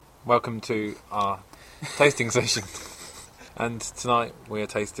Welcome to our tasting session. And tonight we are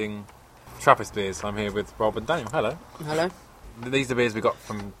tasting Trappist beers. I'm here with Rob and Daniel. Hello. Hello. These are the beers we got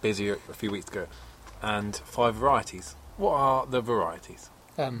from Beersy a few weeks ago. And 5 varieties. What are the varieties?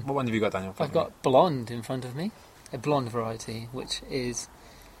 What one have you got, Daniel? I've got Blonde in front of me. A blonde variety, which is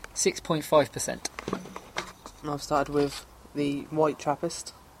 6.5%. And I've started with the White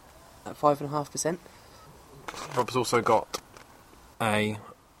Trappist at 5.5%. Rob's also got a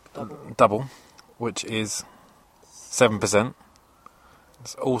Double. double, which is 7%.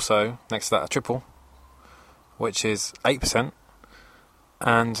 There's also, next to that, a triple, which is 8%.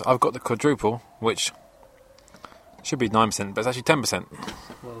 And I've got the quadruple, which should be 9%, but it's actually 10%.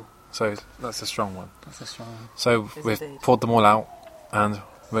 Whoa, So that's a strong one. that's a strong one. So Yes, we've indeed. poured them all out, and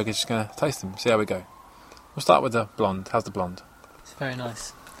we're just going to taste them, see how we go. We'll start with the blonde. How's the blonde? It's very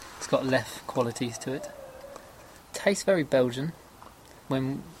nice. It's got left qualities to it. Tastes very Belgian.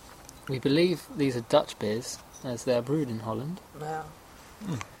 When we believe these are Dutch beers, as they are brewed in Holland. Now,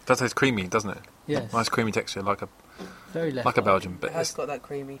 It does taste creamy, doesn't it? Yes, Nice creamy texture, like a very left. Belgian, but it has got that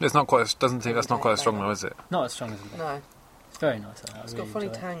creamy. it's not quite. Doesn't think that's not quite as strong though, is it? Not as strong as the No, It's very nice. it's got a funny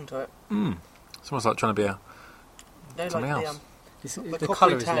tang to it. It's almost like trying to be a. No, Something like else. the The coppery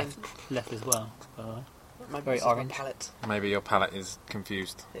colour is tang. left as well, by the way. Maybe Very it's just my orange. palate. Maybe your palate is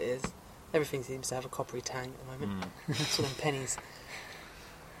confused. It is. Everything seems to have a coppery tang at the moment. It's all in pennies.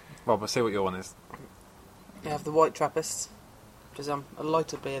 Rob, let's see what your one is. We have the White Trappist, which is a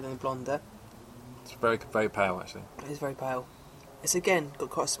lighter beer than the blonde there. It's very, very pale, actually. It is very pale. It's again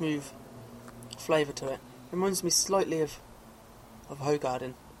got quite a smooth flavour to it. Reminds me slightly of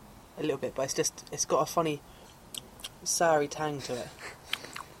Hoegaarden, a little bit, but it's got a funny soury tang to it.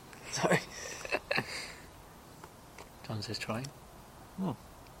 Sorry. John's just trying.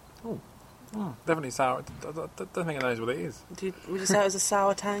 Definitely sour. I don't think it knows what it is. Would you say it was a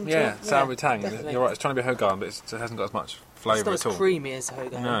sour tang to Yeah, it? sour with tang. definitely. You're right. It's trying to be Hoegaarden, but it hasn't got as much It's flavour not at as all. creamy as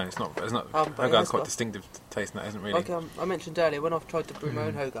Hoegaarden. No, it's not. It's not. But it Hoegaarden's has quite got- distinctive taste, and that isn't really. Like I mentioned earlier, when I've tried to brew my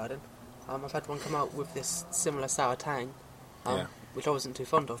own Hoegaarden, I've had one come out with this similar sour tang, Yeah. which I wasn't too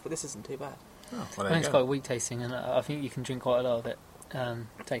fond of, but this isn't too bad. Oh, well, I there think you it's go. quite weak tasting, and I think you can drink quite a lot of it.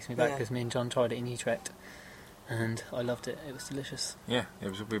 Takes me back Yeah. because me and John tried it in Utrecht, and I loved it. It was delicious. Yeah,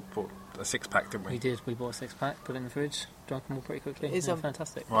 we bought a 6-pack, didn't we? We did. We bought a 6-pack, put it in the fridge, drank them all pretty quickly. It is, They're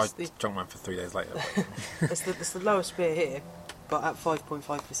fantastic. Well, I It's the- drank mine for 3 days later. It's the lowest beer here, but at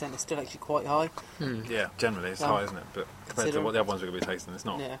 5.5%, it's still actually quite high. Yeah, generally it's high, isn't it? But compared to Consider- what the other ones we're going to be tasting, it's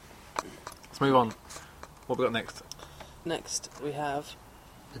not. Yeah. Let's move on. What have we got next? Next, we have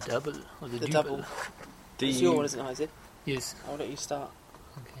The double or the the double. double. It's your one, isn't it, Isaac? Yes. I'll let you start.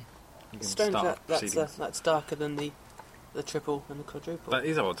 Okay. You can It's strange start that proceedings. that's darker than the triple and the quadruple. That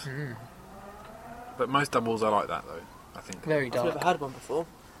is odd. But most doubles are like that, though, I think. Very I've dark. never had one before.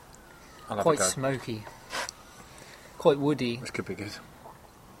 I'll have Quite a go. smoky. Quite woody. This could be good.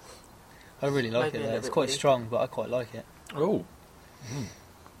 I really like Maybe a it. Though. little It's bit quite woody. strong, but I quite like it. Oh.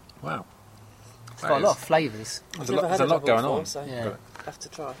 Wow. It's got a lot of flavours. There's I've never had a lot double going before, on. so Yeah. But have to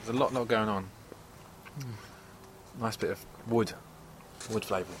try. there's a lot going on. Nice bit of wood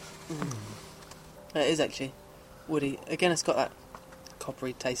flavour. It is actually woody. Again, it's got that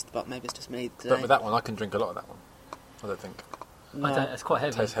coppery taste, but maybe it's just me today. But with that one, I can drink a lot of that one. I don't think. No, I don't, it's quite It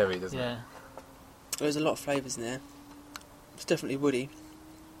heavy. tastes heavy, doesn't it? Yeah. there's a lot of flavours in there. It's definitely woody,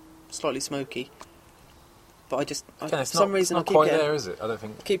 slightly smoky. But Again, for it's some not, reason, it's not quite there, is it? I don't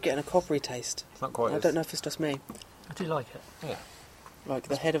think. I keep getting a coppery taste. It's not quite I as- don't know if it's just me. I do like it. Yeah. Like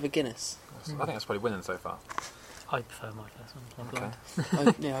the head of a Guinness. I think that's probably winning so far. I prefer my first one. I'm Okay.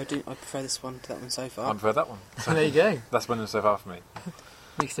 blind. I do. I prefer this one to that one so I far. prefer that one. There you go. That's winning so far for me.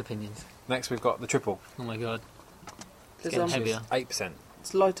 Mixed opinions. Next, we've got the triple. Oh my god. It's, getting heavier. 8%.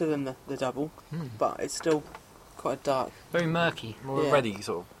 it's lighter than the double, but it's still quite a dark. Very murky. More Yeah. ready,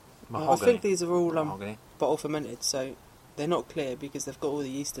 sort of I mahogany. think these are all mahogany. bottle fermented, so they're not clear because they've got all the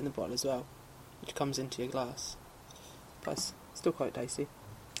yeast in the bottle as well, which comes into your glass. But it's still quite tasty.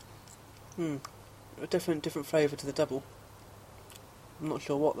 A different flavour to the double. I'm not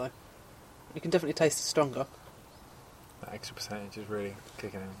sure what though. You can definitely taste it stronger. That extra percentage is really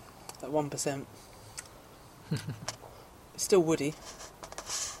kicking in. That 1%. It's still woody.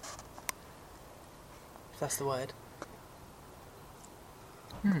 If that's the word.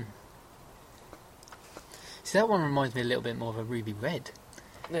 See, that one reminds me a little bit more of a ruby red.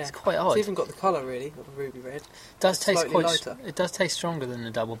 Yeah. It's quite odd. It's even got the colour really of a ruby red. It does taste slightly quite. lighter. It does taste stronger than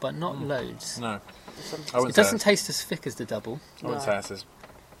the double, but not loads. No, Some- I wouldn't It say doesn't that's- taste as thick as the double. I wouldn't No. say that's as...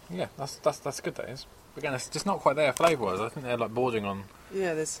 Yeah, that's good, that is. But again, it's just not quite there flavour-wise. I think they're like bordering on...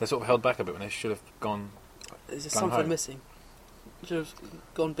 Yeah, They're sort of held back a bit when they should have gone... there's just gung something ho. missing. Should have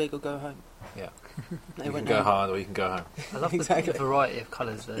gone big or go home. Yeah. They You can went go home. hard or you can go home. I love Exactly. the variety of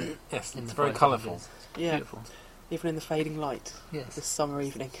colours though. Yes, in it's the very five colourful. images. Yeah, Beautiful. even in the fading light Yes. this summer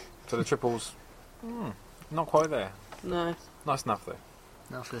evening. So the triples, not quite there. No, Nice enough though.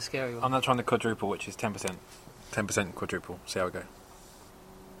 Now for the scary one. I'm now trying the quadruple, which is 10%. 10% quadruple. See how we go.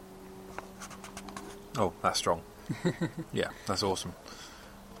 Oh, that's strong. Yeah, that's awesome.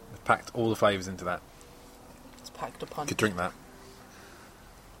 We've packed all the flavours into that. it's packed a punch. Could drink that.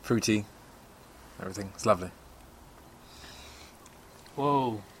 Fruity, everything. It's lovely.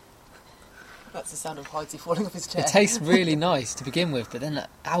 Whoa. That's the sound of Heidi falling off his chair. It tastes really nice to begin with, but then the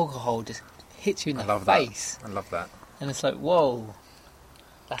alcohol just hits you in I the love face. that. I love that. And it's like, whoa.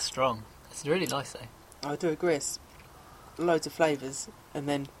 That's strong. It's really nice though. I do agree. It's loads of flavours and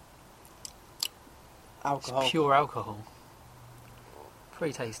then alcohol. It's pure alcohol.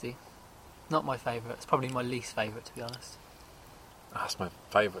 Pretty tasty. Not my favourite. It's probably my least favourite, to be honest. That's my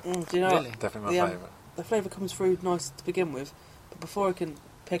favourite. Do you know Really? what? Definitely The, my favourite. The flavour comes through nice to begin with, but before I can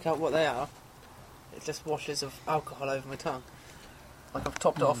pick out what they are, it just washes of alcohol over my tongue. Like I've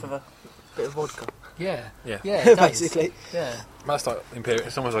topped it off with a bit of vodka. Yeah. Yeah. Yeah, it does. Basically. Yeah. That's like imperial.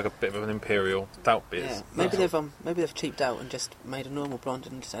 It's almost like a bit of an imperial stout beer. Yeah. Maybe they've cheaped out and just made a normal blonde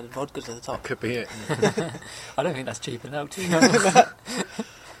and just added vodka to the top. Could be it. I don't think that's cheaping out too.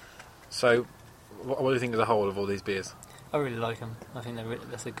 So, what do you think as a whole of all these beers? I really like them. I think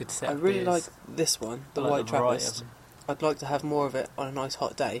that's a good set I of really beers. like this one, the I like White the variety of Trappist. them. I'd like to have more of it on a nice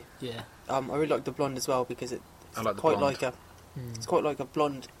hot day. Yeah. I really like the blonde as well because it's I like the quite blonde. like it's quite like a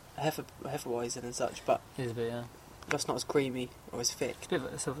blonde Hefeweizen and such, but It is a bit, yeah. just not as creamy or as thick. It's, a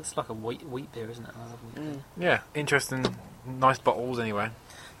bit of, it's like a wheat beer, isn't it? I love wheat beer. Yeah, interesting. Nice bottles anyway.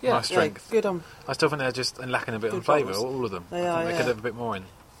 Yeah. Nice strength. Yeah, good. I still think they're just lacking a bit Good on flavour, bottles. all of them. They I are, think they yeah. could have a bit more in.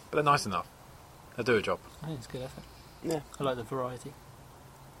 But they're nice enough. They do a job. I think it's good effort. Yeah, I like the variety.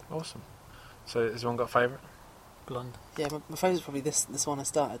 Awesome. So, has everyone got a favourite? Blonde. yeah. My favourite's probably this one I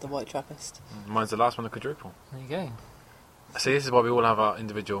started, the White Trappist. Mine's the last one, the quadruple. There you go. See, this is why we all have our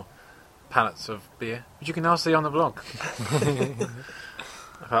individual palettes of beer, which you can now see on the blog.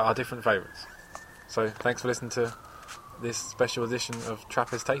 About our different favourites. So, thanks for listening to this special edition of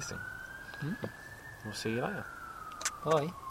Trappist Tasting. We'll see you later. Bye.